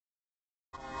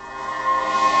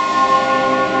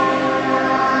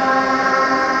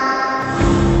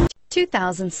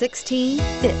2016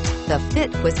 Fit. The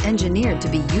Fit was engineered to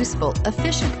be useful,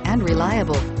 efficient, and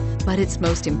reliable. But its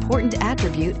most important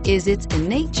attribute is its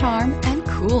innate charm and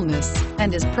coolness,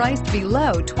 and is priced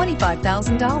below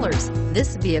 $25,000.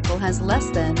 This vehicle has less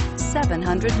than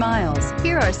 700 miles.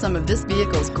 Here are some of this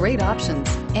vehicle's great options: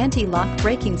 anti-lock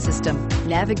braking system,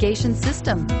 navigation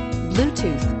system,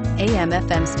 Bluetooth,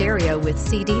 AM/FM stereo with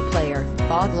CD player,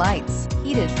 fog lights,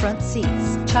 heated front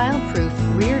seats, child-proof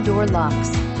rear door locks,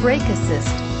 brake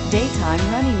assist, daytime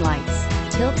running lights,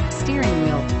 tilt steering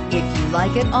wheel. If you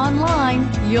like it online,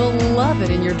 you'll love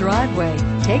it in your driveway.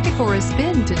 Take it for a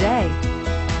spin today.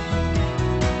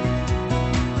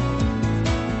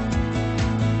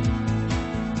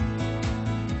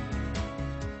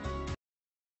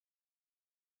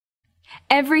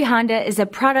 Every Honda is a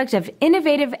product of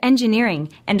innovative engineering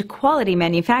and quality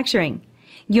manufacturing.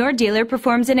 Your dealer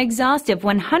performs an exhaustive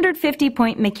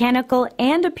 150-point mechanical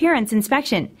and appearance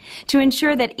inspection to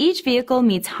ensure that each vehicle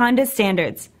meets Honda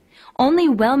standards. Only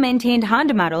well-maintained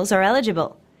Honda models are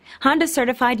eligible. Honda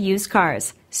certified used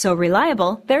cars, so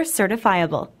reliable they're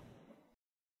certifiable.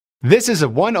 This is a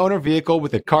one-owner vehicle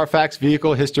with a Carfax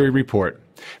Vehicle History Report.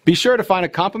 Be sure to find a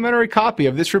complimentary copy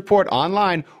of this report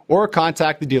online or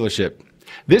contact the dealership.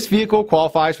 This vehicle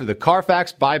qualifies for the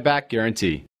Carfax Buyback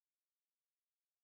Guarantee.